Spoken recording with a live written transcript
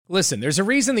Listen, there's a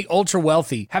reason the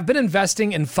ultra-wealthy have been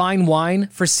investing in fine wine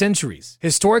for centuries.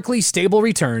 Historically stable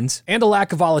returns and a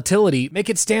lack of volatility make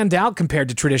it stand out compared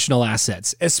to traditional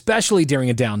assets, especially during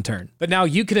a downturn. But now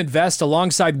you can invest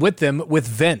alongside with them with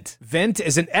Vent. Vent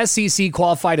is an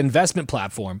SEC-qualified investment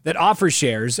platform that offers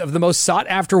shares of the most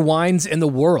sought-after wines in the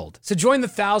world. So join the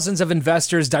thousands of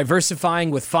investors diversifying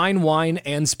with fine wine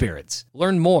and spirits.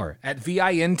 Learn more at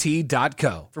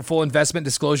vint.co. For full investment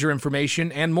disclosure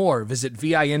information and more, visit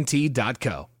vint.co.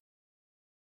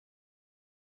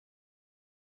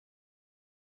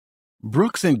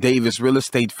 Brooks & Davis Real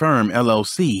Estate Firm,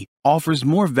 LLC, offers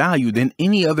more value than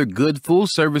any other good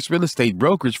full-service real estate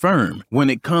brokerage firm when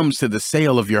it comes to the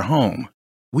sale of your home.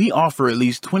 We offer at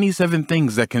least 27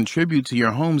 things that contribute to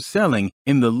your home selling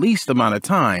in the least amount of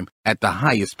time at the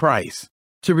highest price.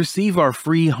 To receive our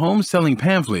free home selling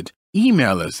pamphlet,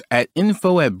 email us at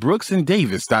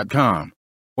info@brooksanddavis.com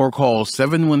or call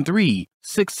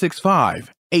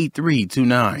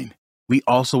 713-665-8329. We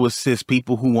also assist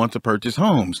people who want to purchase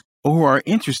homes or who are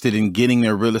interested in getting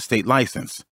their real estate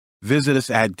license. Visit us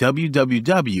at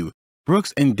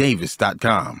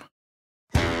www.brooksanddavis.com.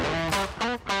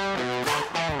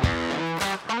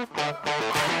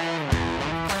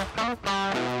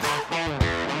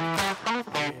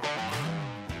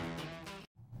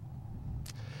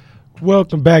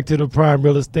 Welcome back to the Prime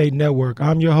Real Estate Network.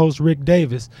 I'm your host, Rick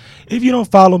Davis. If you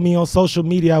don't follow me on social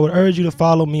media, I would urge you to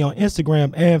follow me on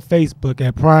Instagram and Facebook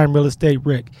at Prime Real Estate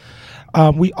Rick.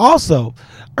 We also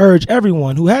urge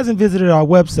everyone who hasn't visited our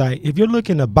website, if you're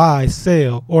looking to buy,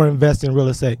 sell, or invest in real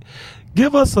estate,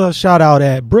 give us a shout out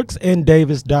at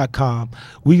brooksanddavis.com.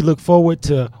 We look forward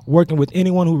to working with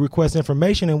anyone who requests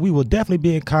information, and we will definitely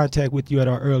be in contact with you at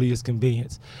our earliest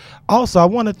convenience. Also, I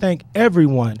want to thank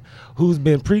everyone who's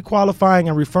been pre-qualifying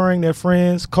and referring their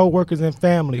friends, co-workers, and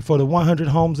family for the 100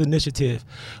 Homes Initiative.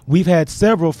 We've had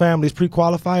several families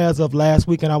pre-qualify as of last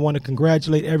week, and I want to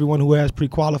congratulate everyone who has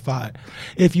pre-qualified.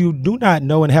 If you do not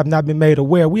know and have not been made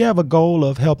aware, we have a goal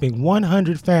of helping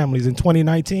 100 families in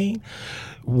 2019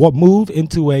 move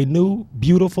into a new,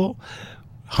 beautiful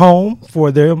home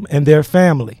for them and their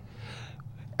family.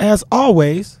 As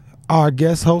always, our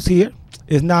guest host here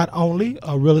is not only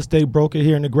a real estate broker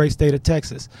here in the great state of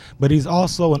Texas, but he's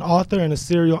also an author and a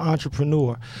serial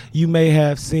entrepreneur. You may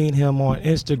have seen him on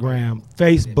Instagram,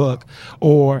 Facebook,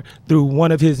 or through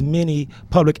one of his many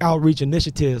public outreach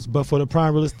initiatives. But for the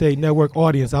Prime Real Estate Network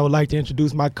audience, I would like to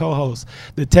introduce my co-host,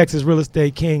 the Texas Real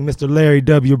Estate King, Mr. Larry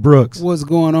W. Brooks. What's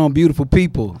going on, beautiful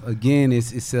people? Again,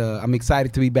 I'm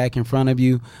excited to be back in front of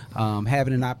you,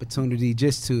 having an opportunity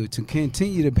just to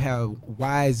continue to have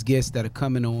wise guests that are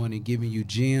coming on and giving you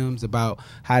gems about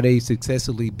how they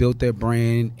successfully built their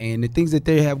brand and the things that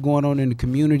they have going on in the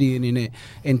community and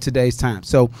in today's time.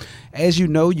 So, as you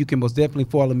know, you can most definitely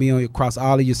follow me across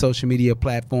all of your social media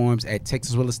platforms at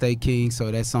Texas Real Estate King.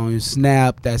 So that's on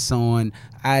Snap, that's on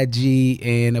IG,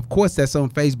 and of course that's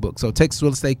on Facebook. So Texas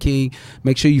Real Estate King,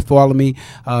 make sure you follow me.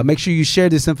 Make sure you share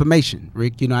this information,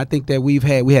 Rick. You know, I think that we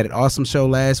had an awesome show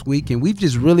last week, and we've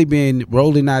just really been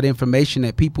rolling out information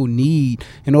that people need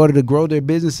in order to grow their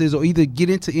businesses or either get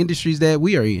into industries that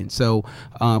we are in. So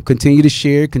continue to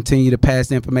share, continue to pass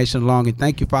the information along, and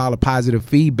thank you for all the positive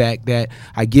feedback that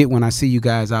I get when I see you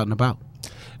guys out and about.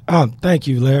 Thank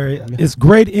you, Larry. It's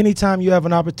great anytime you have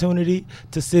an opportunity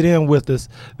to sit in with us.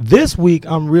 This week,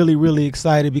 I'm really, really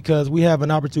excited because we have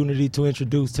an opportunity to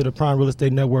introduce to the Prime Real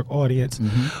Estate Network audience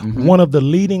one of the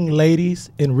leading ladies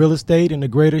in real estate in the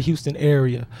greater Houston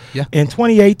area. Yeah. In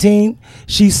 2018,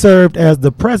 she served as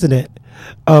the president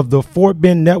of the Fort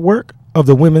Bend Network of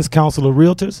the Women's Council of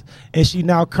Realtors, and she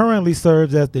now currently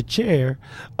serves as the chair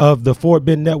of the Fort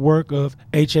Bend Network of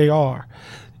HAR.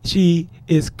 She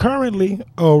is currently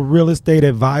a real estate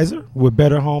advisor with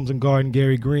Better Homes and Garden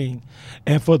Gary Green.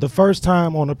 And for the first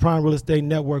time on the Prime Real Estate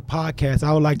Network podcast,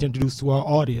 I would like to introduce to our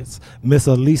audience Miss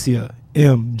Alicia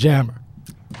M. Jammer.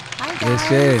 Hi,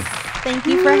 guys. Yes, thank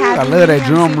you for having me. I love that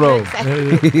drum roll.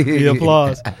 The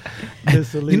applause.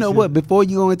 You know what? Before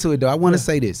you go into it, though, I want to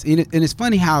say this, and it's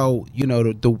funny how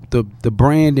the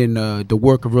brand and the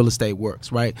work of real estate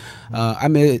works, right? I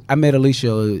met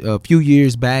Alicia a few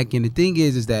years back, and the thing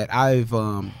is that I've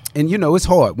and it's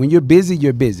hard when you're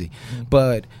busy,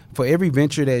 but for every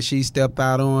venture that she stepped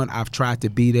out on, I've tried to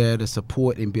be there to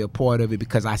support and be a part of it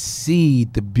because I see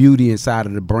the beauty inside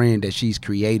of the brand that she's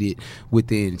created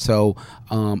within. So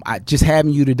I just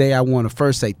having you today, I want to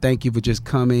first say thank you for just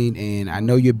coming, and I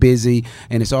know you're busy,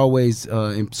 and it's always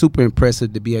super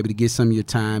impressive to be able to get some of your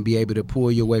time, be able to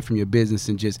pull you away from your business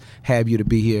and just have you to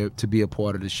be here to be a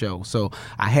part of the show. So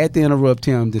I had to interrupt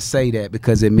him to say that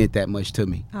because it meant that much to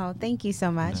me. Oh, thank you so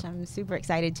much. gosh, I'm super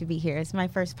excited to be here. It's my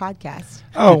first podcast.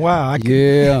 Oh, wow.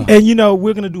 Yeah. And,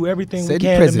 we're going to do everything we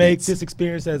can to make this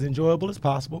experience as enjoyable as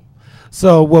possible.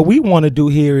 So what we want to do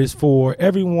here is for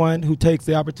everyone who takes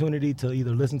the opportunity to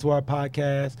either listen to our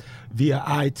podcast via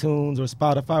iTunes or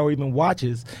Spotify or even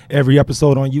watches every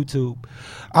episode on YouTube,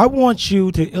 I want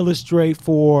you to illustrate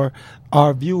for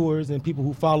our viewers and people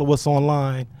who follow us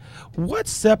online what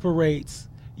separates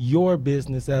your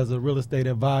business as a real estate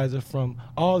advisor from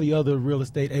all the other real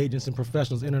estate agents and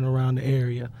professionals in and around the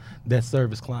area that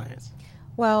service clients.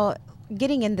 Well,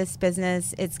 getting in this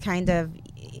business, it's kind of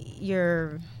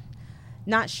you're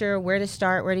not sure where to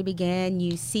start, where to begin.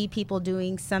 You see people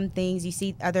doing some things, you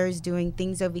see others doing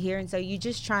things over here, and so you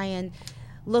just try and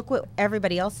look what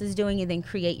everybody else is doing and then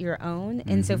create your own.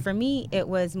 And so for me, it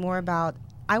was more about,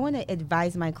 I want to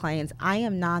advise my clients. I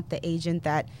am not the agent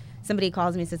that somebody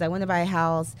calls me and says, I want to buy a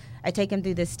house. I take them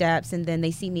through the steps, and then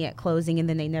they see me at closing, and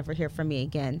then they never hear from me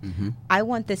again. I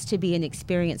want this to be an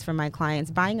experience for my clients.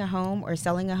 Buying a home or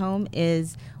selling a home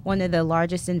is one of the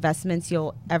largest investments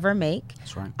you'll ever make.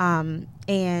 That's right.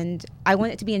 And I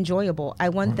want it to be enjoyable. I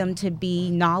want them to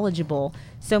be knowledgeable.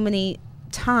 So many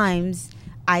times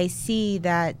I see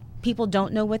that people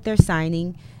don't know what they're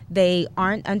signing. They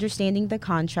aren't understanding the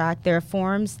contract. There are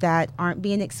forms that aren't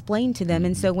being explained to them.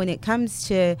 And so when it comes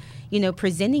to,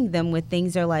 presenting them with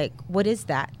things, they're like, what is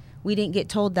that? We didn't get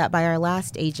told that by our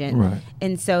last agent. Right.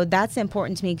 And so that's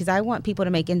important to me because I want people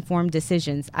to make informed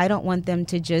decisions. I don't want them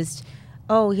to just,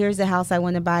 oh, here's a house, I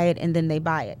want to buy it, and then they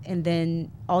buy it. And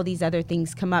then all these other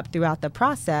things come up throughout the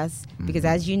process because,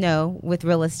 as you know, with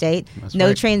real estate,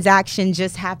 no transaction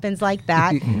just happens like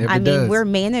that. I mean, we're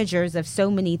managers of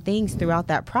so many things throughout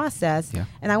that process,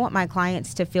 and I want my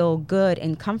clients to feel good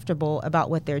and comfortable about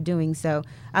what they're doing. So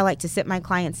I like to sit my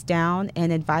clients down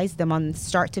and advise them on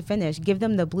start to finish, give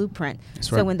them the blueprint.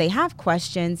 So when they have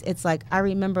questions, it's like, I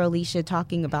remember Alicia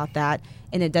talking about that,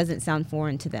 and it doesn't sound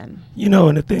foreign to them.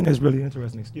 And the thing that's really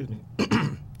interesting,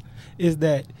 is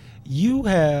that you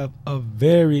have a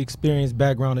very experienced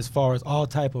background as far as all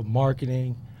type of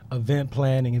marketing, event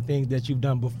planning, and things that you've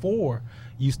done before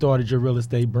you started your real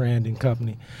estate brand and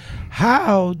company.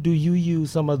 How do you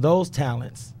use some of those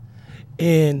talents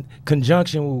in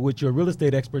conjunction with your real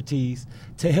estate expertise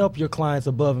to help your clients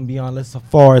above and beyond,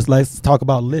 let's talk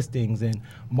about listings and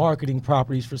marketing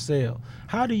properties for sale?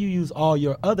 How do you use all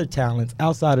your other talents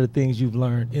outside of the things you've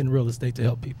learned in real estate to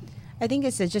help people? I think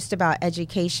it's just about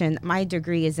education. My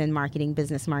degree is in marketing,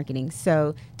 business marketing.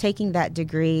 So taking that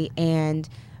degree, and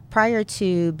prior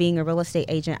to being a real estate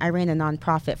agent, I ran a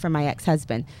nonprofit for my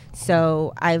ex-husband.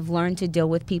 So I've learned to deal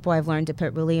with people. I've learned to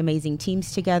put really amazing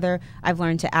teams together. I've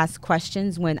learned to ask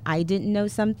questions when I didn't know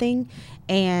something.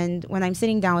 And when I'm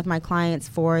sitting down with my clients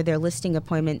for their listing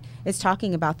appointment, it's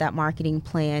talking about that marketing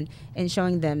plan and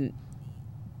showing them,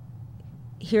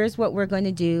 here's what we're going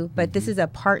to do, but this is a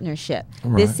partnership.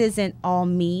 Right. This isn't all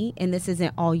me and this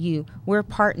isn't all you. We're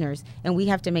partners, and we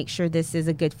have to make sure this is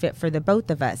a good fit for the both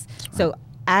of us. Right. So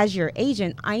as your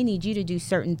agent, I need you to do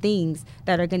certain things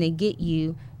that are going to get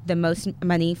you the most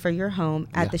money for your home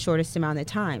at the shortest amount of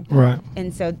time. Right.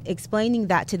 And so explaining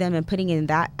that to them and putting in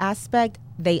that aspect,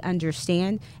 they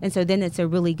understand. And so then it's a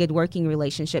really good working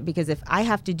relationship, because if I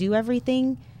have to do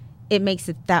everything, it makes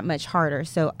it that much harder.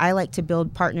 So I like to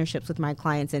build partnerships with my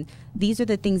clients, and these are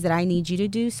the things that I need you to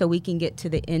do so we can get to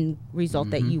the end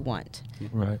result that you want.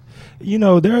 Right.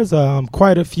 There's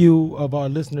quite a few of our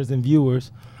listeners and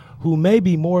viewers who may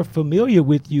be more familiar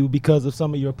with you because of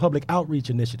some of your public outreach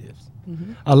initiatives.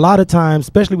 A lot of times,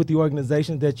 especially with the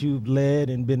organizations that you've led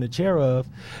and been the chair of,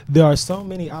 there are so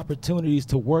many opportunities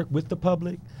to work with the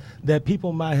public that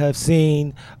people might have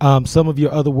seen some of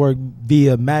your other work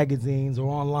via magazines or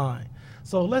online.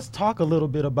 So let's talk a little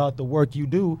bit about the work you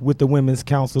do with the Women's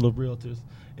Council of Realtors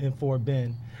in Fort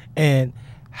Bend and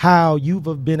how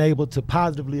you've been able to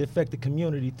positively affect the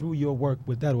community through your work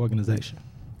with that organization.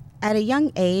 At a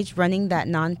young age, running that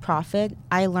nonprofit,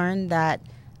 I learned that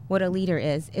what a leader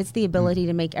is. It's the ability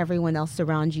to make everyone else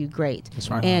around you great.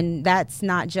 That's right. And that's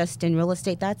not just in real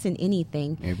estate, that's in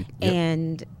anything.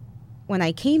 And when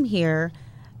I came here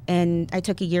and I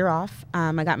took a year off,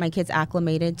 I got my kids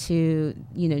acclimated to,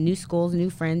 new schools, new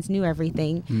friends, new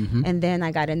everything. And then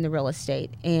I got into real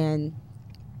estate. And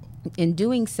in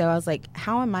doing so, I was like,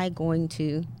 how am I going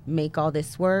to make all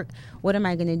this work? What am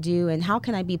I going to do? And how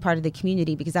can I be part of the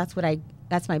community? Because that's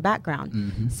my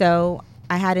background. So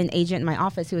I had an agent in my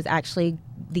office who was actually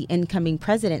the incoming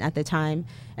president at the time.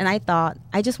 And I thought,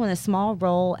 I just want a small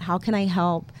role. How can I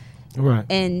help? Right.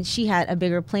 And she had a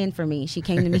bigger plan for me. She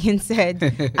came to me and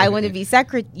said, I want to be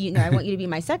I want you to be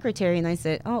my secretary. And I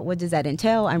said, oh, what does that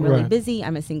entail? I'm really busy.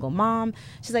 I'm a single mom.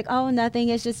 She's like, oh, nothing.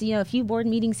 It's just, a few board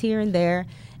meetings here and there.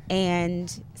 And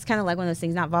it's kind of like one of those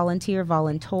things, not volunteer,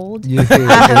 voluntold. Yeah.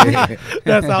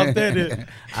 That's outstanding.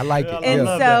 I like it. And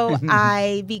so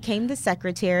I became the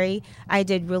secretary. I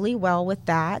did really well with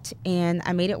that, and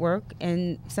I made it work.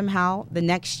 And somehow the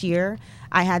next year,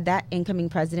 I had that incoming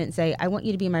president say, I want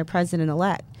you to be my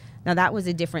president-elect. Now, that was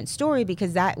a different story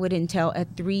because that would entail a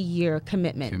 3-year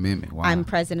commitment. Wow. I'm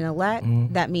president-elect.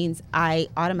 Mm-hmm. That means I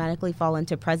automatically fall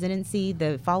into presidency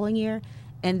the following year.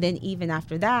 And then even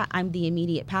after that, I'm the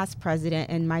immediate past president,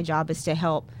 and my job is to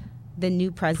help the new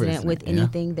president with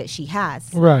anything that she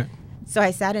has. Right. So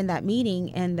I sat in that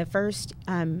meeting, and the first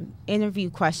interview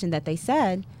question that they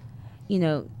said,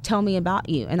 tell me about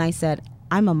you. And I said,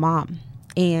 I'm a mom,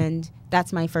 and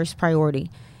that's my first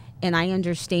priority. And I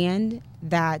understand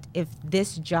that if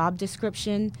this job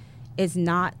description is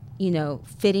not,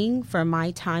 fitting for my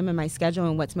time and my schedule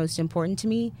and what's most important to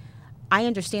me, I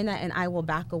understand that, and I will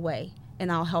back away.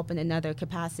 And I'll help in another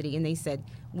capacity. And they said,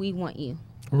 we want you.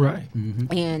 Right.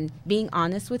 Mm-hmm. And being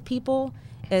honest with people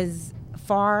is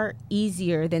far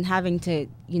easier than having to,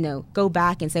 go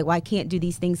back and say, well, I can't do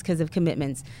these things because of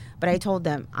commitments. But I told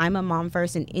them, I'm a mom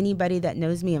first, and anybody that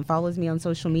knows me and follows me on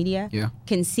social media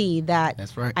can see that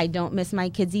that's right. I don't miss my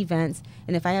kids' events.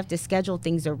 And if I have to schedule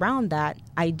things around that,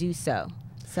 I do so.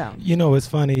 So. It's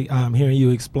funny hearing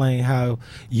you explain how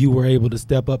you were able to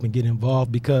step up and get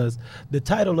involved, because the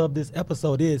title of this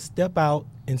episode is Step Out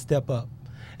and Step Up.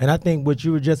 And I think what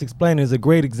you were just explaining is a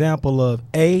great example of,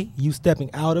 A, you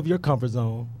stepping out of your comfort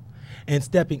zone and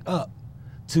stepping up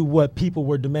to what people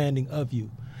were demanding of you.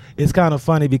 It's kind of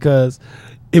funny because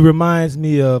it reminds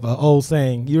me of an old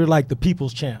saying, you're like the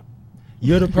people's champ.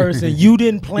 You're the person, you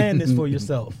didn't plan this for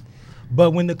yourself.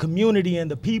 But when the community and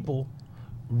the people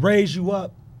raise you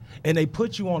up, and they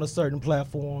put you on a certain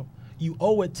platform, you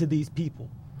owe it to these people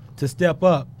to step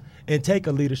up and take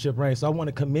a leadership reign. So I want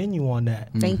to commend you on that.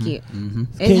 Thank you. Mm-hmm.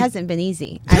 It hasn't been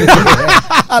easy.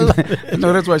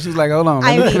 No, that's why she's like, hold on.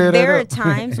 There are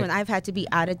times when I've had to be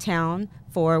out of town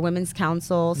for Women's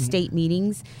Council state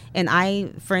meetings.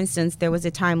 And for instance, there was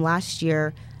a time last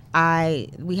year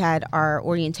we had our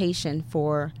orientation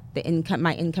for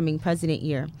my incoming president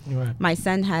year. Right. My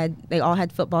son they all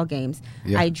had football games.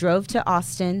 Yeah. I drove to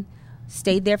Austin,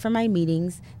 stayed there for my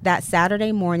meetings. That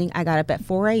Saturday morning, I got up at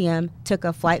 4 a.m., took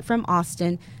a flight from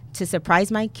Austin to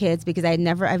surprise my kids because I've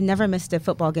never missed a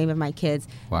football game of my kids.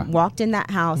 Wow. Walked in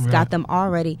that house, got them all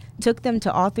ready, took them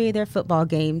to all 3 of their football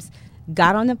games,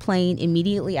 got on a plane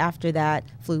immediately after that,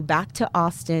 flew back to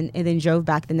Austin, and then drove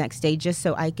back the next day just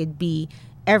so I could be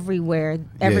everywhere.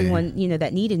 Everyone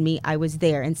that needed me, I was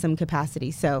there in some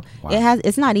capacity. So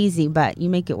it's not easy, but you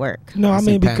make it work. No, That's I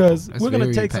mean, impactful. because That's we're going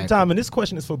to take some time, and this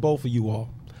question is for both of you all,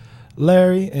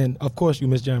 Larry, and of course you,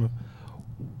 Ms. Jammer.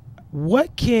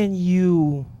 What can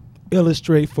you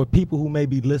illustrate for people who may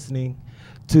be listening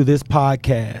to this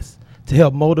podcast to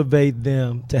help motivate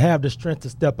them to have the strength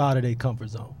to step out of their comfort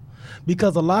zone?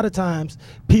 Because a lot of times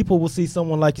people will see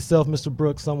someone like yourself, Mr.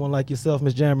 Brooks, someone like yourself,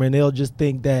 Ms. Jammer, and they'll just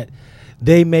think that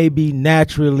they may be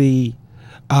natural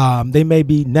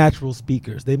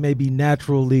speakers. They may be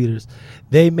natural leaders.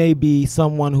 They may be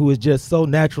someone who is just so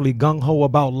naturally gung-ho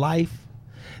about life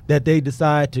that they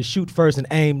decide to shoot first and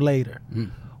aim later.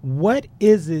 What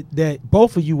is it that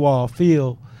both of you all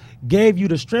feel gave you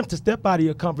the strength to step out of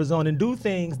your comfort zone and do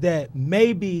things that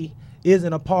maybe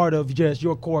isn't a part of just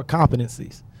your core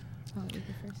competencies?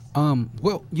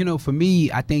 Well, for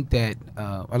me, I think that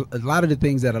a lot of the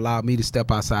things that allowed me to step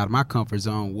outside of my comfort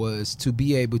zone was to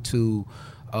be able to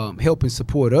help and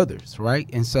support others, right?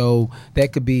 And so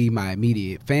that could be my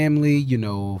immediate family,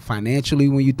 financially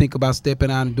when you think about stepping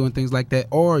out and doing things like that,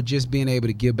 or just being able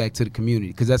to give back to the community,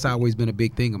 because that's always been a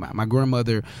big thing of mine. My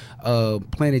grandmother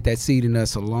planted that seed in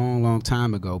us a long, long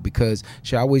time ago, because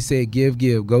she always said, give,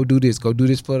 go do this for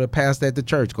the pastor at the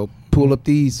church, go pull up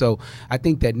these. So I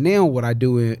think that now what I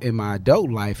do in my adult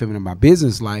life and in my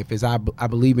business life is I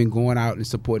believe in going out and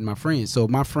supporting my friends. So if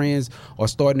my friends are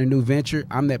starting a new venture,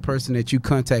 I'm that person that you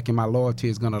contact, and my loyalty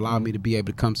is going to allow me to be able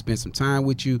to come spend some time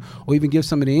with you, or even give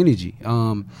some of the energy.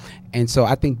 And so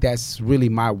I think that's really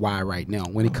my why right now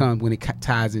when it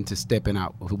ties into stepping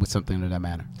out with something of that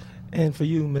matter. And for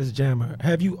you, Ms. Jammer,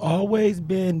 have you always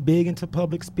been big into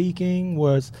public speaking?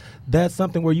 Was that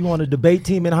something where you on a debate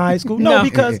team in high school? No,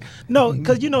 because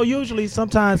usually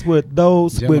sometimes with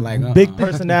those Jammer with big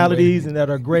personalities and that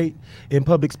are great in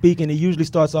public speaking, it usually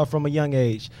starts off from a young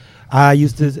age. I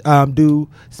used to do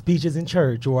speeches in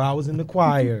church, or I was in the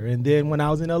choir. And then when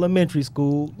I was in elementary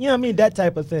school, you know what I mean, that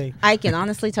type of thing. I can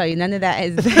honestly tell you none of that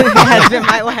has been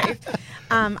my life.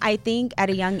 I think at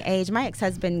a young age, my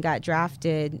ex-husband got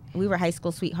drafted. We were high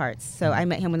school sweethearts. So I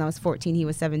met him when I was 14. He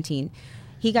was 17.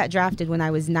 He got drafted when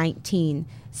I was 19.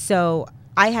 So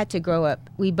I had to grow up.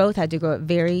 We both had to grow up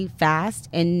very fast,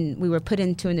 and we were put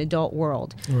into an adult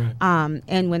world. Right.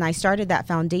 And when I started that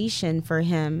foundation for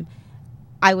him,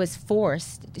 I was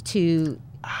forced to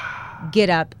get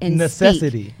up and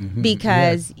necessity speak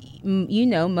because you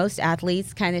know, most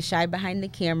athletes kind of shy behind the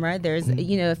camera. There's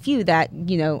you know, a few that,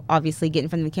 you know, obviously get in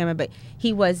front of the camera, but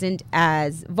he wasn't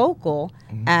as vocal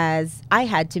as I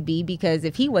had to be, because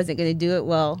if he wasn't going to do it,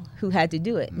 well, who had to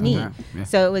do it? Me. Yeah.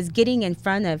 So it was getting in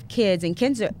front of kids, and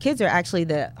kids are actually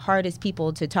the hardest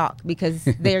people to talk, because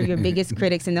they're your biggest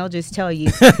critics, and they'll just tell you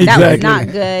that was not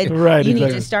good. Right, you exactly. need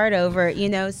to start over, you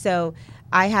know. So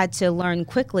I had to learn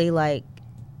quickly, like,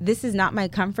 this is not my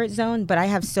comfort zone, but I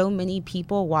have so many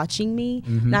people watching me,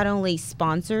 not only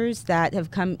sponsors that have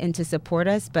come in to support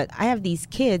us, but I have these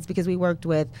kids, because we worked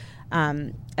with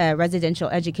a residential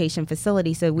education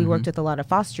facility, so we worked with a lot of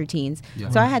foster teens. Yeah.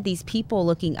 So I had these people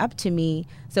looking up to me,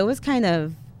 so it was kind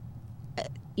of,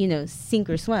 you know,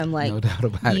 sink or swim. Like, No doubt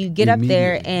about you it. get up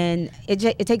there, Immediately.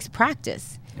 and it takes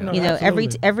practice. No, You know,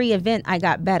 absolutely. every event I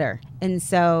got better, and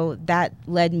so that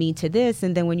led me to this.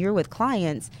 And then when you're with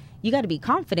clients, you got to be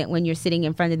confident when you're sitting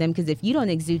in front of them, because if you don't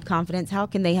exude confidence, how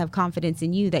can they have confidence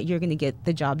in you that you're going to get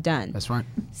the job done? That's right.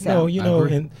 So No, you know,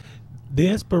 agree. and the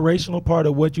inspirational part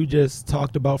of what you just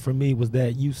talked about for me was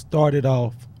that you started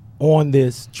off on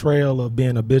this trail of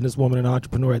being a businesswoman and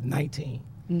entrepreneur at 19.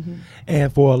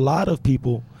 And for a lot of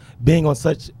people, being on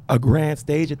such a grand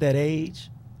stage at that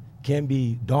age can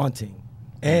be daunting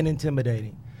and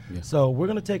intimidating. Yeah. So we're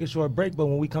going to take a short break, but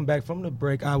when we come back from the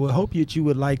break, I would hope that you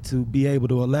would like to be able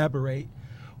to elaborate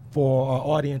for our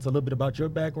audience a little bit about your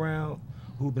background,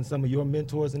 who've been some of your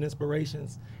mentors and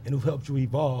inspirations, and who've helped you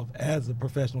evolve as a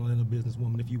professional and a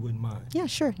businesswoman, if you wouldn't mind. yeah,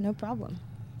 sure, no problem.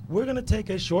 We're going to take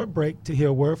a short break to hear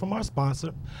a word from our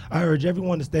sponsor. I urge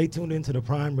everyone to stay tuned into the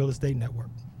Prime Real Estate Network.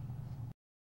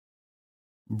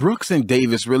 Brooks and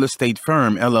Davis Real Estate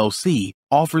Firm, LLC,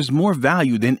 offers more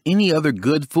value than any other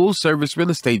good full-service real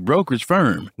estate brokerage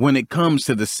firm when it comes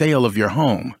to the sale of your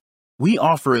home. We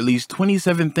offer at least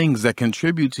 27 things that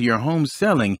contribute to your home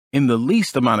selling in the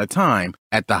least amount of time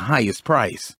at the highest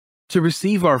price. To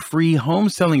receive our free home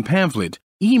selling pamphlet,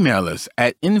 email us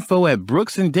at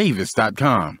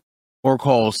info@brooksanddavis.com or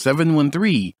call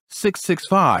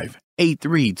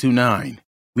 713-665-8329.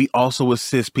 We also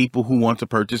assist people who want to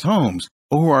purchase homes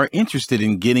or who are interested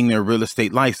in getting their real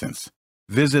estate license.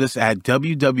 Visit us at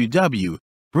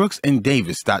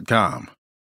www.brooksanddavis.com.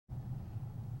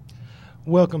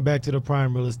 Welcome back to the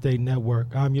Prime Real Estate Network.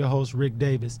 I'm your host, Rick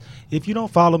Davis. If you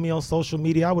don't follow me on social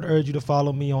media, I would urge you to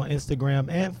follow me on Instagram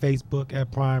and Facebook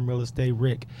at Prime Real Estate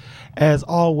Rick. As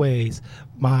always,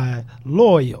 my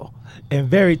loyal and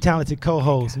very talented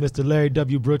co-host, Mr. Larry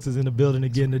W. Brooks, is in the building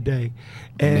again today.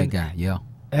 That guy, yeah.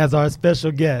 As our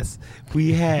special guest,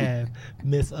 we have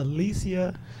Miss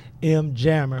Alicia M.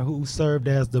 Jammer, who served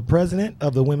as the president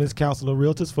of the Women's Council of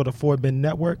Realtors for the Fort Bend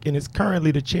Network and is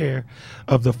currently the chair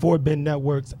of the Fort Bend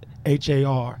Network's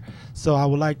HAR. So I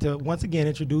would like to once again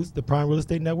introduce the Prime Real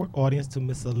Estate Network audience to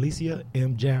Miss Alicia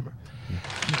M. Jammer.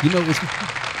 You know,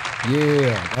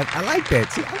 I like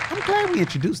that. See, I'm glad we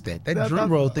introduced that. That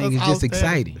drum roll thing is that's just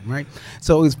outstanding. exciting, right?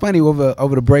 So it's funny, over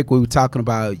the break we were talking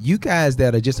about you guys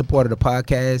that are just a part of the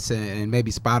podcast and maybe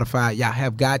Spotify. Y'all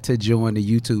have got to join the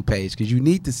YouTube page, because you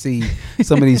need to see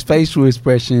some of these facial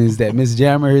expressions that Miss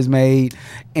Jammer has made,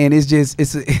 and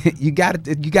you got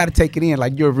to take it in.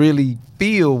 Like, you really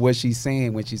feel what she's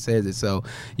saying when she says it. So,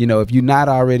 you know, if you're not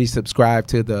already subscribed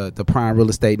to the Prime Real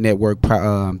Estate Network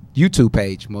YouTube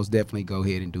page, most definitely go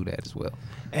ahead and do that as well.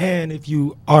 And if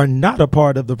you are not a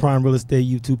part of the Prime Real Estate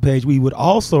YouTube page, we would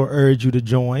also urge you to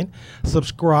join,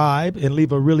 subscribe, and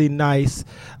leave a really nice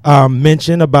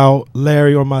mention about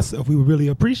Larry or myself. We would really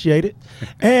appreciate it.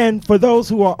 And for those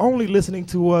who are only listening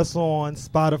to us on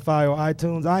Spotify or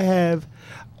iTunes, I have,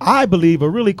 I believe, a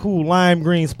really cool lime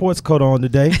green sports coat on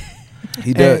today.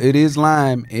 He does. It is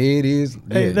lime. It is.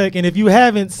 Hey, Yeah. look, and if you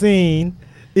haven't seen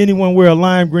anyone wear a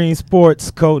lime green sports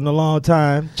coat in a long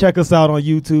time, check us out on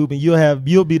YouTube, and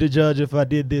you'll be the judge if I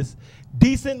did this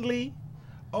decently,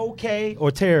 okay,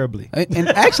 or terribly. And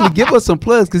actually give us some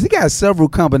plugs, because he got several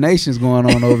combinations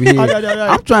going on over here.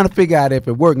 I'm trying to figure out if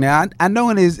it worked. Now I know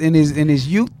in his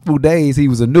youthful days he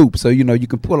was a noob, so you know you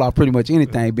can pull off pretty much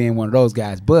anything being one of those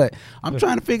guys. But I'm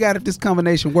trying to figure out if this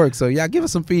combination works. So y'all give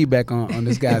us some feedback on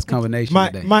this guy's combination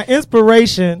today. My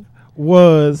inspiration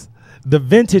was the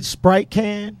vintage Sprite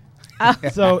can.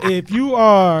 So if you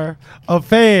are a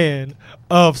fan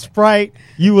of Sprite,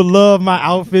 you will love my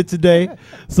outfit today.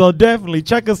 So definitely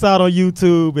check us out on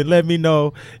YouTube and let me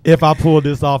know if I pulled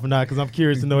this off or not, because I'm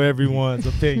curious to know everyone's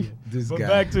opinion. But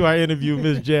back to our interview,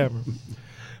 Ms. Jammer.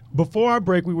 Before our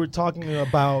break, we were talking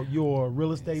about your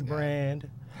real estate brand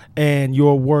and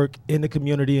your work in the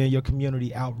community and your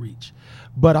community outreach.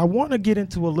 But I want to get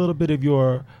into a little bit of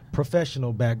your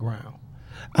professional background.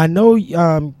 I know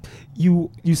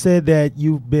you said that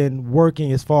you've been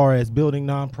working as far as building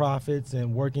nonprofits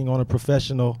and working on a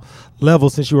professional level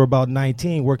since you were about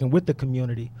 19, working with the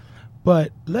community.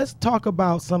 But let's talk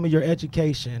about some of your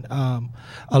education.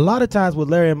 A lot of times what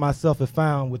Larry and myself have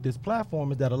found with this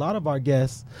platform is that a lot of our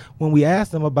guests, when we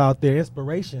ask them about their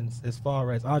inspirations as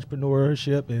far as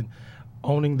entrepreneurship and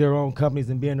owning their own companies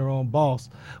and being their own boss,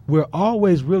 we're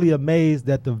always really amazed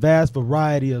at the vast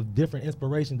variety of different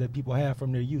inspirations that people have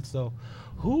from their youth. So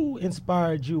who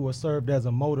inspired you or served as a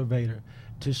motivator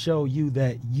to show you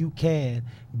that you can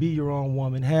be your own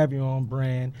woman, have your own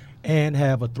brand, and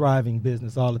have a thriving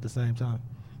business all at the same time?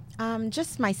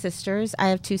 Just my sisters. I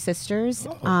have two sisters.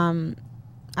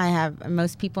 I have,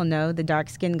 most people know, the dark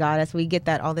skin goddess. We get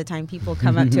that all the time. People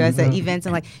come up to us at events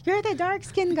and like, you're the dark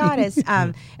skin goddess.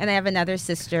 And I have another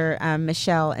sister,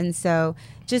 Michelle. And so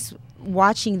just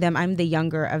watching them, I'm the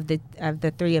younger of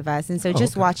the three of us. And so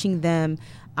just watching them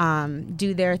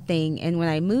do their thing. And when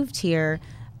I moved here,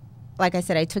 like I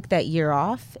said, I took that year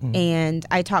off, and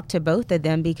I talked to both of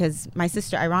them because my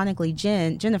sister, ironically,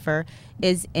 Jennifer,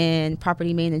 is in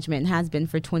property management and has been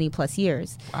for 20 plus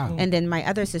years. Wow. And then my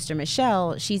other sister,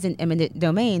 Michelle, she's in eminent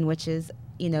domain, which is,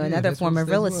 another form of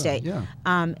real estate. Yeah.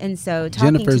 And so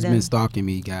talking Jennifer's to them, been stalking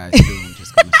me, guys, too. I'm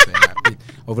just going to say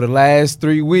over the last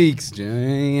 3 weeks,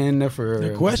 Jennifer.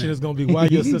 The question is going to be why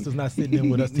your sister's not sitting in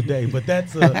with us today, but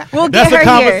that's a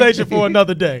conversation for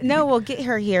another day. No, we'll get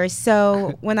her here.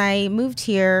 So when I moved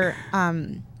here,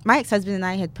 my ex-husband and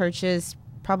I had purchased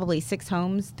probably 6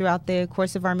 homes throughout the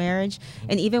course of our marriage.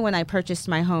 And even when I purchased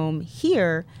my home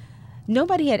here,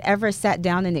 nobody had ever sat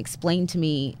down and explained to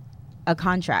me a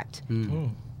contract.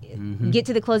 Get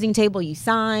to the closing table, you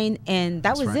sign, and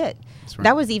that was it. Right.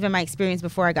 That was even my experience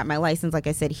before I got my license, like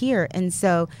I said, here. And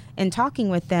so in talking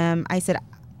with them, I said,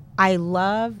 I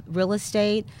love real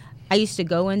estate. I used to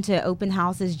go into open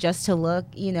houses just to look,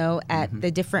 at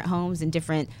the different homes and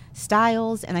different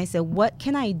styles. And I said, what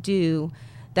can I do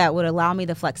that would allow me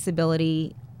the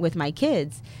flexibility with my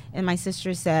kids? And my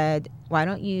sister said, why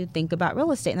don't you think about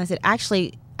real estate? And I said,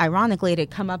 actually, ironically, it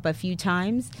had come up a few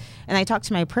times. And I talked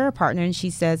to my prayer partner, and she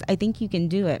says, I think you can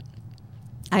do it.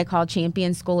 I called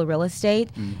Champion School of Real Estate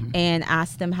and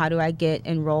asked them, how do I get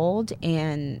enrolled?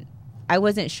 And I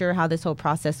wasn't sure how this whole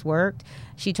process worked.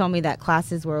 She told me that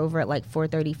classes were over at like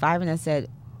 4:35, and I said,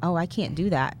 oh, I can't do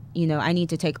that. I need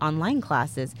to take online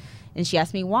classes. And she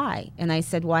asked me why. And I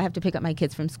said, well, I have to pick up my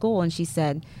kids from school. And she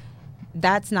said,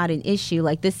 that's not an issue.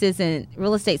 Like, this isn't,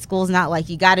 real estate school is not like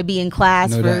you got to be in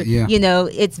class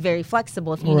it's very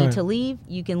flexible. If you need to leave,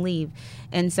 you can leave.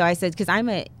 And so I said, because I'm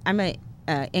a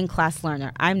in-class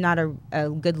learner. I'm not a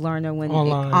good learner when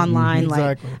online.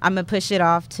 Exactly. Like, I'm gonna push it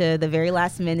off to the very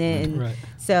last minute. And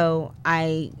so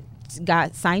I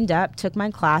got signed up, took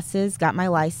my classes, got my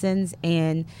license,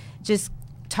 and just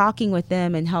talking with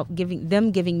them and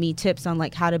giving me tips on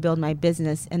like how to build my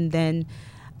business. And then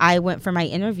I went for my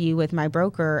interview with my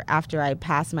broker after I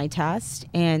passed my test,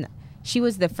 and she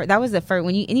was that was the first.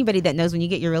 Anybody that knows, when you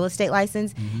get your real estate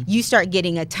license, you start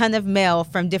getting a ton of mail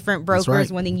from different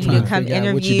brokers wanting you to come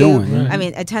interview. I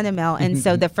mean, a ton of mail. And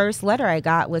so the first letter I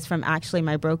got was from actually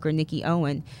my broker, Nikki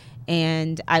Owen,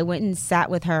 and I went and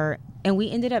sat with her, and we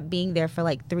ended up being there for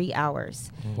like 3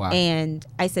 hours. Wow. And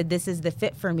I said, this is the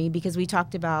fit for me, because we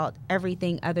talked about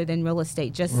everything other than real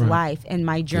estate, just life and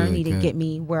my journey to get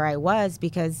me where I was,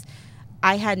 because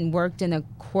I hadn't worked in a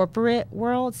corporate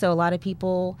world. So a lot of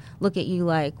people look at you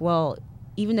like, well,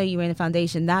 even though you ran a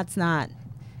foundation, that's not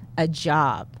a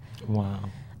job. Wow.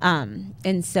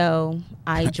 And so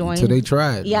I joined. Until they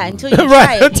tried. Yeah, until you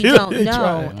try it, you don't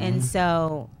know. And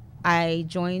so I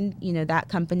joined, that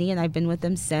company, and I've been with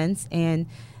them since. And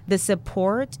the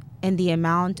support and the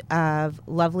amount of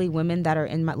lovely women that are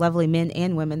in lovely men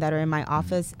and women that are in my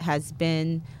office has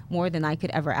been more than I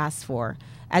could ever ask for.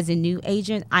 As a new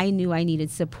agent, I knew I needed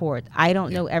support. I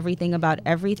don't know everything about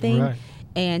everything. Right.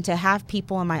 And to have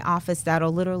people in my office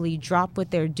that'll literally drop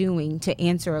what they're doing to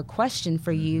answer a question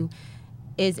for you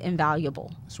is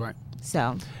invaluable. That's right.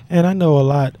 So. And I know a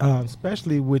lot,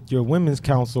 especially with your women's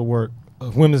council work,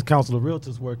 Women's Council of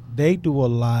Realtors work, they do a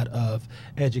lot of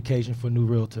education for new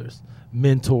realtors,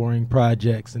 mentoring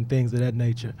projects and things of that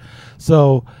nature.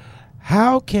 So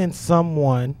how can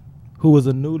someone who is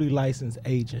a newly licensed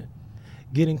agent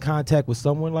get in contact with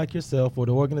someone like yourself or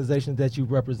the organizations that you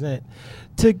represent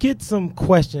to get some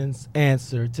questions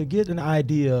answered, to get an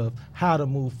idea of how to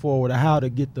move forward or how to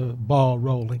get the ball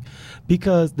rolling?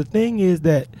 Because the thing is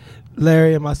that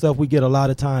Larry and myself, we get a lot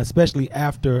of time, especially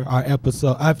after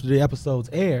the episodes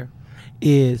air,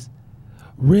 is,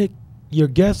 Rick, your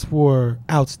guests were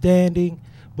outstanding,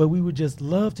 but we would just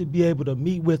love to be able to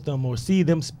meet with them or see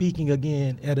them speaking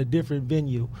again at a different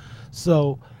venue.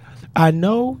 So I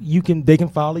know they can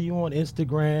follow you on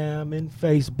Instagram and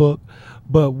Facebook,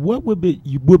 but what would be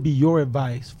your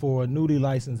advice for a newly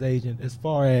licensed agent as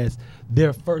far as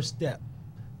their first step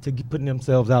to putting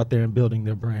themselves out there and building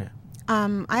their brand?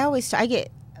 I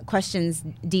get questions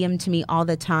DM'd to me all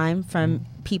the time from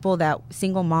people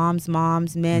single moms,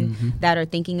 men that are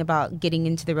thinking about getting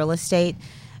into the real estate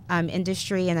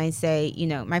industry. And I say,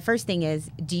 my first thing is,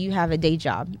 do you have a day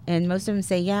job? And most of them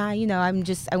say, yeah, I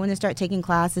want to start taking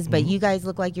classes, but you guys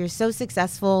look like you're so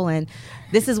successful and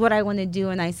this is what I want to do.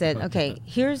 And I said, okay,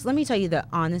 let me tell you the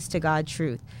honest to God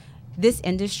truth. This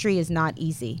industry is not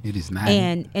easy. It is not.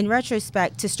 And in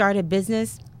retrospect, to start a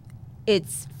business,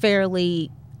 it's fairly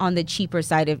on the cheaper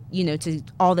side of, to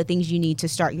all the things you need to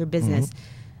start your business.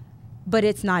 But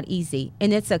it's not easy.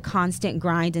 And it's a constant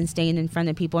grind and staying in front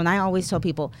of people. And I always tell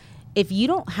people, if you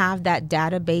don't have that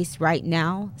database right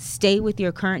now, stay with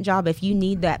your current job. If you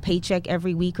need that paycheck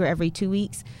every week or every 2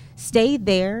 weeks, stay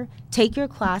there, take your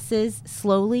classes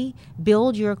slowly,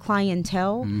 build your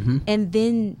clientele, and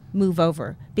then move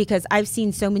over. Because I've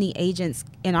seen so many agents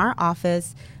in our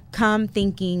office come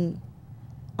thinking,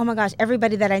 oh my gosh,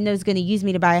 everybody that I know is going to use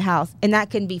me to buy a house. And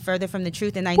that couldn't be further from the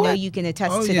truth. And I know you can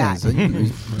attest to that. So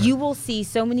you will see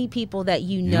so many people that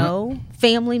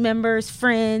family members,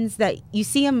 friends, that you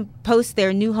see them post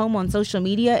their new home on social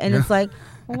media. And it's like,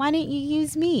 well, why didn't you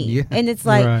use me? Yeah. And it's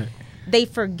like, they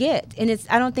forget. And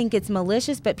I don't think it's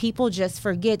malicious, but people just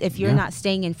forget if you're not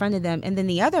staying in front of them. And then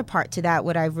the other part to that,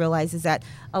 what I've realized is that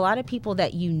a lot of people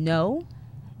that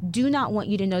do not want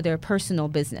you to know their personal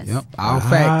business. Yep. All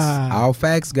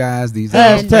facts, guys. These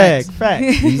are facts.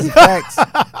 These are facts.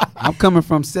 I'm coming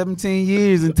from 17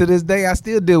 years, and to this day, I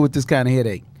still deal with this kind of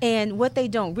headache. And what they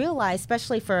don't realize,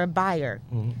 especially for a buyer,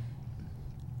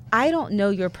 I don't know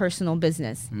your personal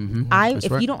business.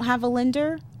 If you don't have a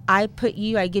lender, I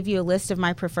give you a list of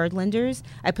my preferred lenders.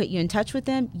 I put you in touch with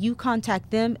them. You contact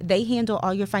them. They handle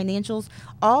all your financials.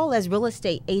 All as real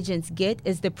estate agents get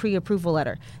is the pre-approval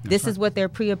letter. This is what they're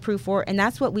pre-approved for, and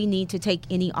that's what we need to take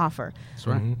any offer. That's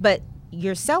right. But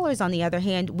your sellers, on the other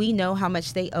hand, we know how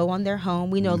much they owe on their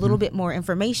home. We know a little bit more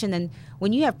information. And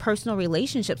when you have personal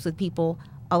relationships with people,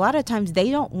 a lot of times they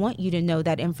don't want you to know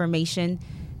that information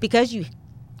because you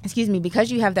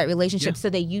have that relationship, so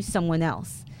they use someone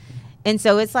else. And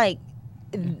so it's like,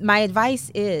 my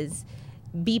advice is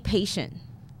be patient.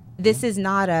 This is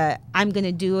not I'm going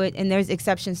to do it, and there's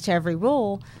exceptions to every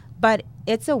rule, but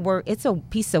it's a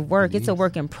piece of work. It's a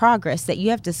work in progress that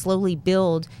you have to slowly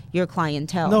build your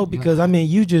clientele. No, because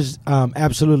you just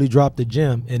absolutely dropped the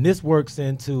gem, and this works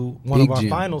into one of our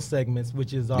final segments,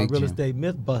 which is our real estate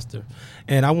myth buster.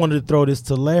 And I wanted to throw this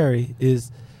to Larry,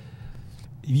 is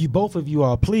both of you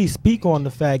all, please speak on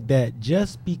the fact that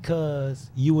just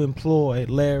because you employ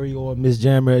Larry or Ms.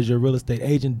 Jammer as your real estate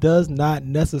agent does not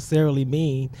necessarily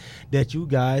mean that you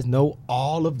guys know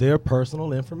all of their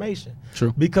personal information.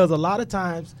 True. Because a lot of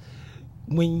times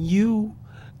when you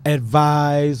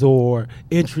advise or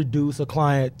introduce a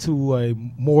client to a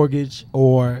mortgage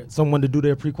or someone to do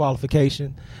their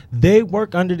pre-qualification, they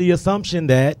work under the assumption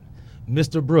that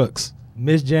Mr. Brooks,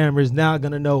 Ms. Jammer is now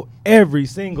going to know every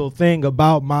single thing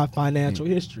about my financial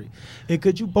history. And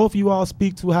could you, both of you all,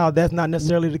 speak to how that's not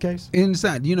necessarily the case?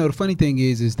 Inside, the funny thing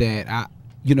is that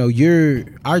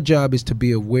our job is to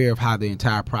be aware of how the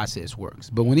entire process works.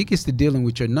 But when it gets to dealing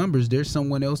with your numbers, there's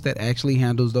someone else that actually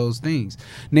handles those things.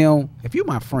 Now, if you're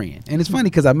my friend, and it's funny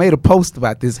because I made a post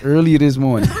about this earlier this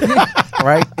morning.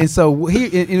 Right. And so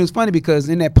it was funny because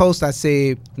in that post I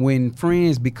said, when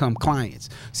friends become clients.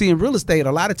 See, in real estate,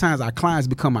 a lot of times our clients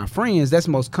become our friends. That's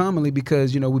most commonly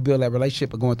because, we build that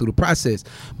relationship of going through the process.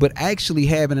 But actually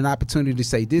having an opportunity to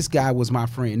say, this guy was my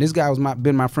friend. This guy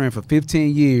been my friend for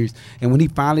 15 years. And when he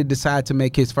finally decided to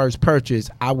make his first purchase,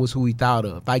 I was who he thought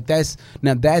of. Like that's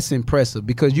impressive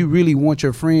because you really want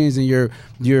your friends and your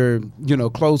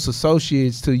close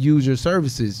associates to use your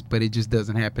services, but it just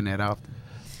doesn't happen that often.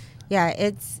 Yeah,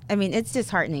 it's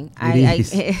disheartening.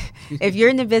 It If you're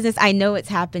in the business, I know it's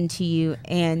happened to you.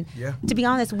 And Yeah. to be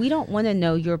honest, we don't want to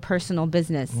know your personal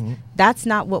business. That's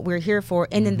not what we're here for.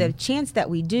 And in the chance that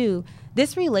we do,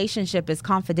 this relationship is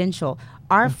confidential.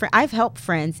 I've helped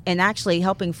friends, and actually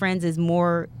helping friends is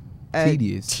more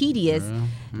tedious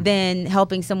than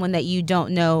helping someone that you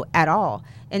don't know at all.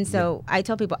 And so I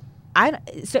tell people,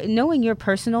 so knowing your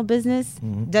personal business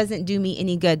doesn't do me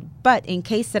any good. But in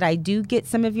case that I do get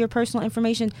some of your personal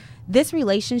information, this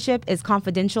relationship is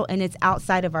confidential and it's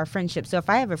outside of our friendship. So if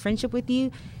I have a friendship with you,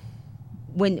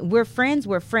 when we're friends,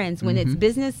 we're friends. When it's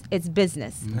business, it's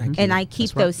business. And I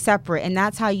keep those separate. And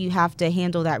that's how you have to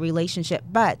handle that relationship.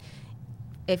 But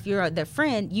if you're the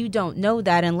friend, you don't know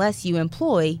that unless you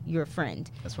employ your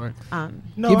friend. That's right.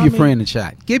 Give your friend a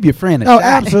shot. Give your friend a shot. No,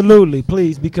 absolutely,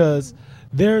 please, because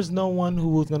there's no one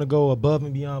who is going to go above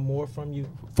and beyond more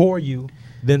for you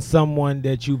than someone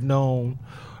that you've known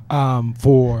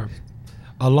for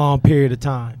a long period of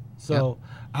time. So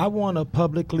I want to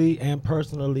publicly and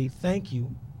personally thank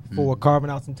you for carving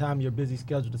out some time in your busy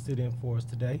schedule to sit in for us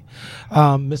today.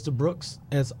 Mr. Brooks,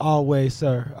 as always,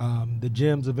 sir, the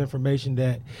gems of information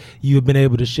that you have been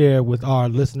able to share with our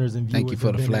listeners and viewers. Thank you for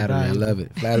have the been flattery. I invaluable. love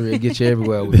it. Flattery will get you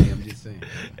everywhere with me. I'm just saying.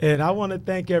 And I want to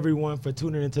thank everyone for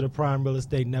tuning into the Prime Real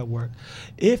Estate Network.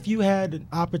 If you had an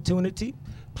opportunity,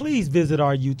 please visit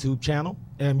our YouTube channel.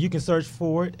 You can search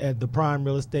for it at the Prime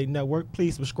Real Estate Network.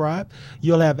 Please subscribe.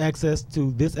 You'll have access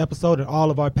to this episode and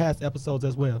all of our past episodes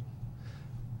as well.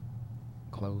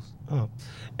 Close.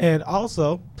 And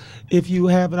also, if you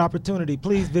have an opportunity,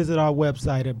 please visit our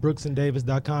website at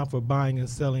brooksanddavis.com for buying and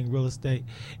selling real estate.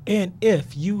 And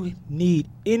if you need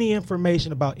any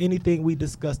information about anything we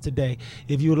discussed today,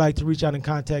 if you would like to reach out and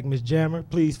contact Ms. Jammer,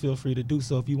 please feel free to do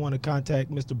so if you want to contact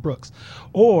Mr. Brooks.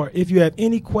 Or if you have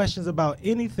any questions about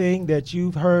anything that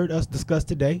you've heard us discuss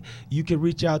today, you can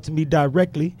reach out to me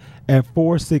directly at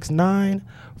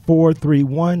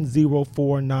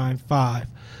 469-431-0495.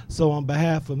 So on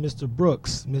behalf of Mr.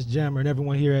 Brooks, Ms. Jammer, and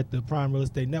everyone here at the Prime Real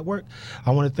Estate Network,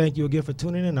 I want to thank you again for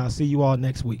tuning in. I'll see you all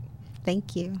next week.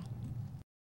 Thank you.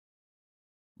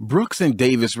 Brooks and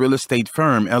Davis Real Estate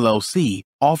Firm, LLC,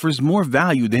 offers more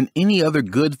value than any other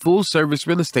good full-service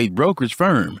real estate brokerage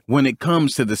firm when it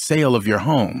comes to the sale of your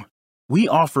home. We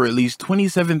offer at least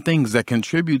 27 things that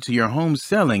contribute to your home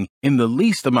selling in the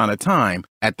least amount of time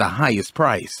at the highest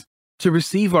price. To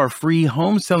receive our free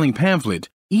home selling pamphlet,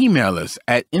 email us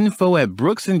at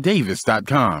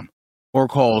info@brooksanddavis.com or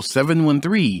call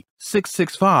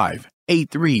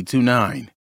 713-665-8329.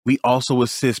 We also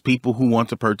assist people who want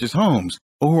to purchase homes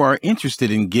or who are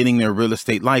interested in getting their real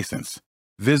estate license.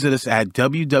 Visit us at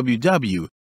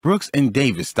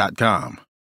www.brooksanddavis.com.